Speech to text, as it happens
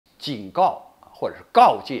警告或者是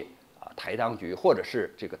告诫台当局或者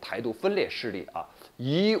是这个台独分裂势力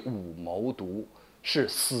以武谋独，是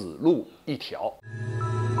死路一条。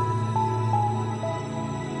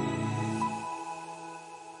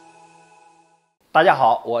大家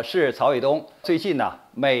好，我是曹卫东。最近呢，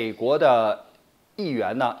美国的议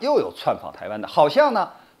员呢又有窜访台湾的，好像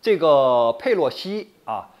呢这个佩洛西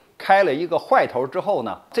开了一个坏头之后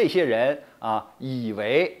呢，这些人以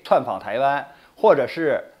为窜访台湾或者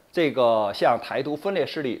是这个向台独分裂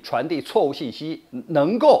势力传递错误信息，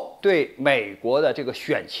能够对美国的这个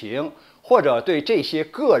选情或者对这些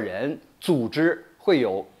个人组织会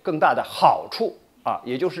有更大的好处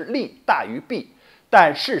也就是利大于弊。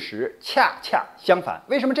但事实恰恰相反。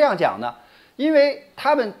为什么这样讲呢？因为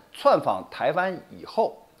他们窜访台湾以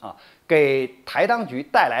后给台当局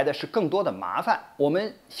带来的是更多的麻烦。我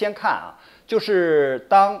们先看就是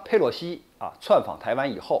当佩洛西窜访台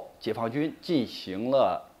湾以后，解放军进行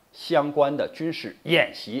了相关的军事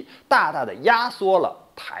演习，大大的压缩了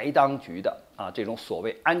台当局的这种所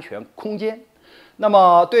谓安全空间。那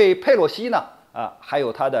么对佩洛西呢还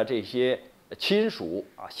有他的这些亲属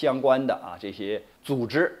相关的这些组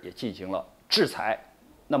织也进行了制裁。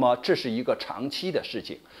那么这是一个长期的事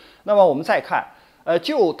情。那么我们再看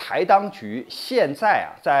就台当局现在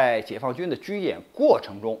在解放军的军演过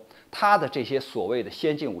程中，它的这些所谓的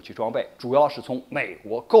先进武器装备，主要是从美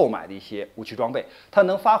国购买的一些武器装备，它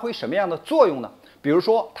能发挥什么样的作用呢？比如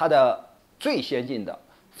说它的最先进的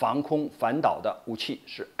防空反导的武器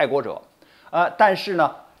是爱国者但是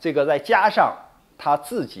呢这个再加上它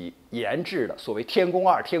自己研制的所谓天宫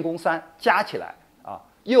2、天宫3加起来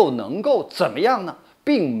又能够怎么样呢？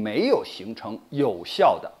并没有形成有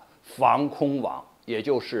效的防空网，也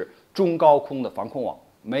就是中高空的防空网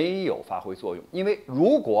没有发挥作用。因为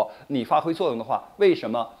如果你发挥作用的话，为什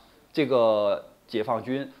么这个解放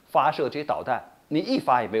军发射这些导弹，你一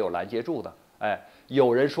发也没有拦截住的？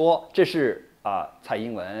有人说这是蔡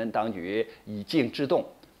英文当局以静制动，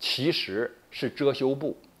其实是遮羞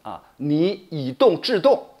布你以动制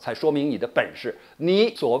动才说明你的本事。你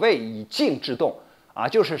所谓以静制动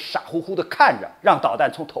就是傻乎乎的看着让导弹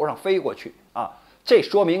从头上飞过去这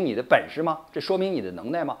说明你的本事吗？这说明你的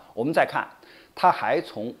能耐吗？我们再看，他还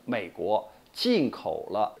从美国进口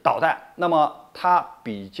了导弹。那么他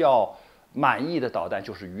比较满意的导弹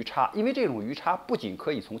就是鱼叉，因为这种鱼叉不仅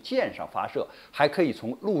可以从舰上发射，还可以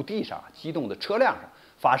从陆地上机动的车辆上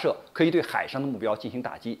发射，可以对海上的目标进行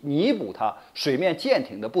打击，弥补它水面舰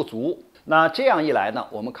艇的不足。那这样一来呢，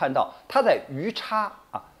我们看到它在鱼叉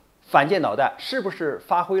反舰导弹是不是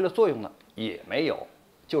发挥了作用呢？也没有。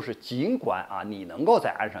就是尽管你能够在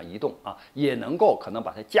岸上移动也能够可能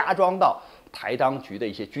把它加装到台当局的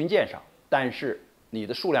一些军舰上，但是你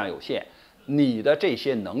的数量有限，你的这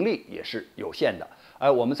些能力也是有限的。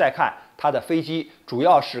我们再看它的飞机，主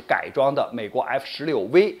要是改装的美国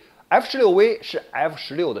F-16V。F-16V 是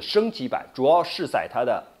F-16的升级版，主要是在它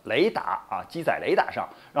的雷达机载雷达上，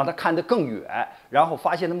让它看得更远，然后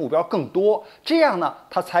发现的目标更多，这样呢，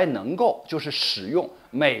它才能够就是使用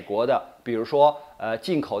美国的，比如说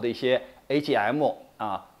进口的一些 AGM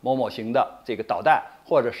某某型的这个导弹，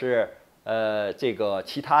或者是这个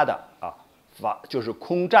其他的就是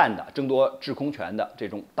空战的争夺制空权的这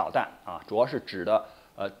种导弹主要是指的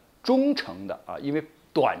中程的因为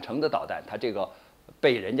短程的导弹它这个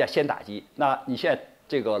被人家先打击，那你现在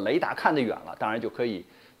这个雷达看得远了，当然就可以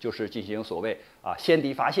就是进行所谓先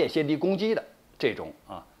敌发现、先敌攻击的这种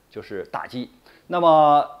就是打击。那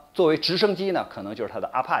么作为直升机呢，可能就是它的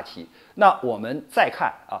阿帕奇。那我们再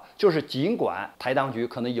看就是尽管台当局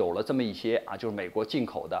可能有了这么一些就是美国进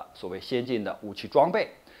口的所谓先进的武器装备，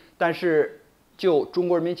但是就中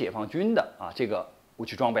国人民解放军的这个武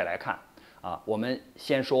器装备来看我们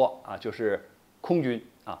先说就是空军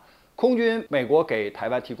空军，美国给台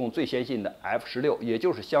湾提供最先进的 F-16，也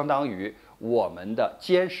就是相当于我们的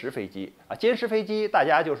歼十飞机歼十飞机大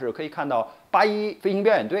家就是可以看到81飞行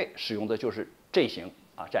表演队使用的就是这型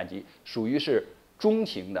战机，属于是中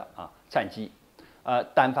型的战机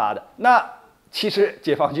单发的。那其实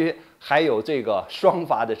解放军还有这个双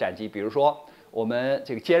发的战机，比如说我们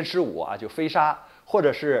这个歼15就飞鲨，或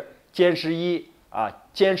者是歼11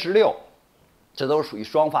歼16，这都是属于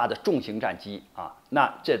双发的重型战机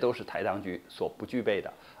那这都是台当局所不具备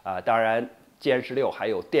的当然歼16还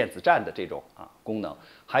有电子战的这种功能，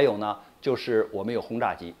还有呢就是我们有轰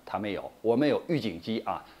炸机，它没有；我们有预警机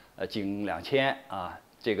警2000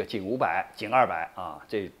这个警500、警200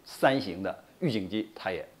这3型的预警机它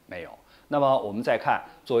也没有。那么我们再看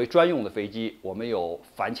作为专用的飞机，我们有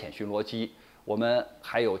反潜巡逻机，我们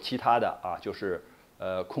还有其他的就是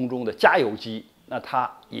空中的加油机，那它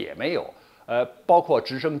也没有。包括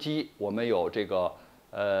直升机，我们有这个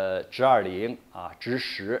直20啊、直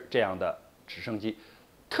10这样的直升机。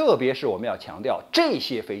特别是我们要强调，这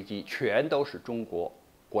些飞机全都是中国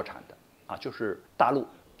国产的啊，就是大陆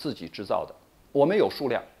自己制造的。我们有数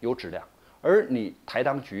量有质量，而你台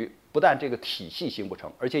当局不但这个体系行不成，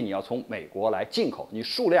而且你要从美国来进口，你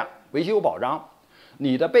数量维修保障，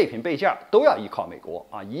你的备品备件都要依靠美国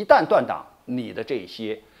啊。一旦断档，你的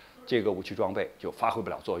这个武器装备就发挥不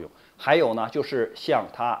了作用。还有呢，就是像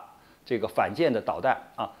它这个反舰的导弹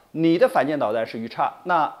啊，你的反舰导弹是鱼叉，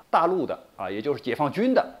那大陆的啊，也就是解放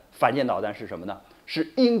军的反舰导弹是什么呢？是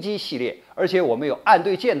鹰击系列，而且我们有岸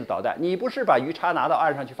对舰的导弹。你不是把鱼叉拿到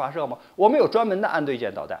岸上去发射吗？我们有专门的岸对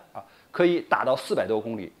舰导弹啊，可以打到400多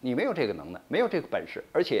公里。你没有这个能耐，没有这个本事，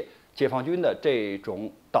而且解放军的这种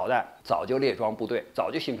导弹早就列装部队，早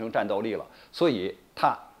就形成战斗力了，所以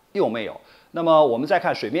它又没有。那么我们再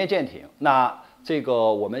看水面舰艇，那这个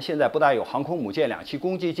我们现在不但有航空母舰、2栖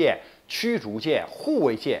攻击舰、驱逐舰、护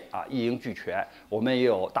卫舰啊，一应俱全，我们也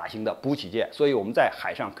有大型的补给舰，所以我们在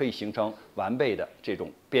海上可以形成完备的这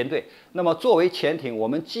种编队。那么作为潜艇，我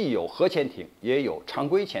们既有核潜艇，也有常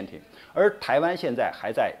规潜艇，而台湾现在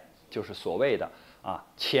还在就是所谓的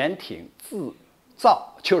潜艇自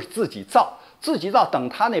造，就是自己造，等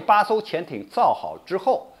它那8艘潜艇造好之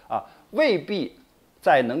后啊，未必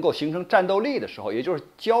在能够形成战斗力的时候，也就是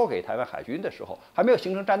交给台湾海军的时候，还没有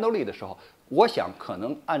形成战斗力的时候，我想可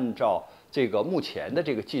能按照这个目前的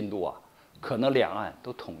这个进度啊，可能两岸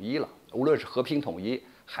都统一了，无论是和平统一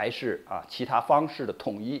还是其他方式的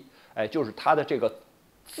统一，就是它的这个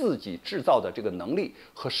自己制造的这个能力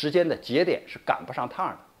和时间的节点是赶不上趟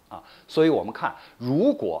的。所以我们看，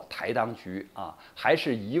如果台当局还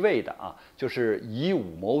是一味的就是以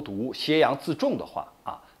武谋独、挟洋自重的话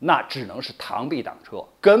那只能是螳臂挡车，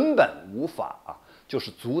根本无法就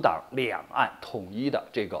是阻挡两岸统一的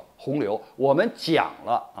这个洪流。我们讲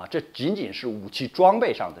了这仅仅是武器装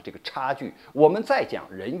备上的这个差距，我们再讲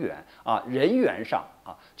人员人员上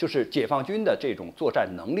就是解放军的这种作战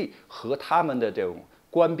能力和他们的这种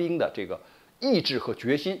官兵的这个意志和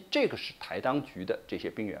决心，这个是台当局的这些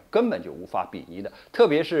兵员根本就无法比拟的。特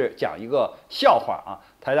别是讲一个笑话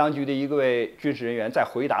台当局的一位军事人员在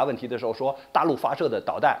回答问题的时候说，大陆发射的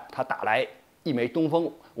导弹，他打来1枚东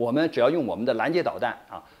风，我们只要用我们的拦截导弹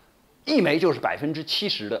1枚就是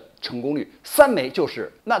70%的成功率，3枚就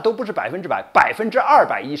是那都不是100%、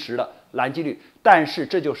210%的拦击率。但是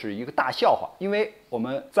这就是一个大笑话，因为我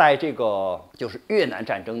们在这个就是越南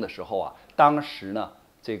战争的时候当时呢。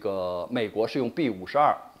这个美国是用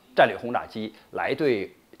B-52战略轰炸机来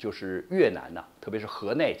对就是越南呢，特别是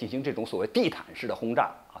河内进行这种所谓地毯式的轰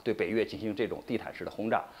炸对北越进行这种地毯式的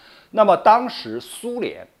轰炸。那么当时苏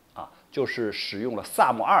联就是使用了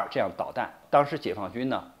萨姆2这样导弹，当时解放军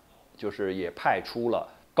呢就是也派出了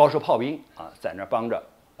高射炮兵在那帮着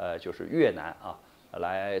就是越南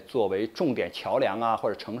来作为重点桥梁或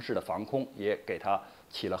者城市的防空，也给它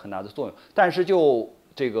起了很大的作用。但是就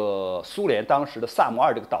这个苏联当时的萨姆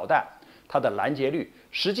2这个导弹，它的拦截率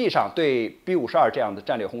实际上对 B-52这样的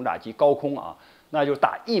战略轰炸机高空那就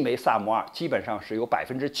打1枚萨姆2，基本上是有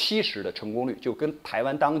70%的成功率，就跟台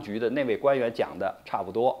湾当局的那位官员讲的差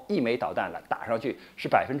不多，1枚导弹来打上去是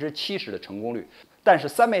70%的成功率。但是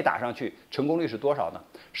3枚打上去成功率是多少呢？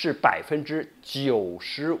是95%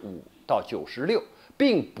到96%。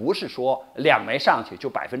并不是说2枚上去就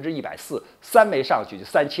140%，3枚上去就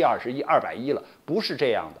3721、210了，不是这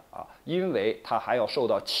样的因为它还要受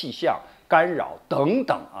到气象干扰等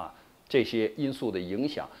等这些因素的影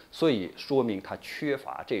响，所以说明它缺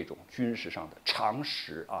乏这种军事上的常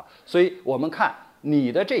识所以我们看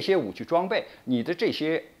你的这些武器装备，你的这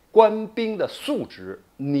些官兵的素质，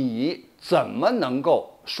你怎么能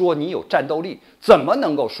够说你有战斗力？怎么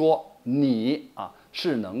能够说你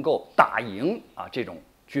是能够打赢这种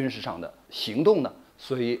军事上的行动呢？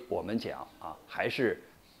所以我们讲还是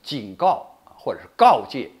警告或者是告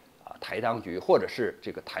诫台当局或者是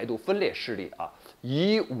这个台独分裂势力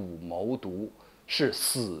以武谋独是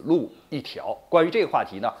死路一条。关于这个话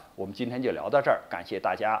题呢，我们今天就聊到这儿，感谢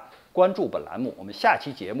大家关注本栏目，我们下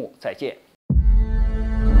期节目再见。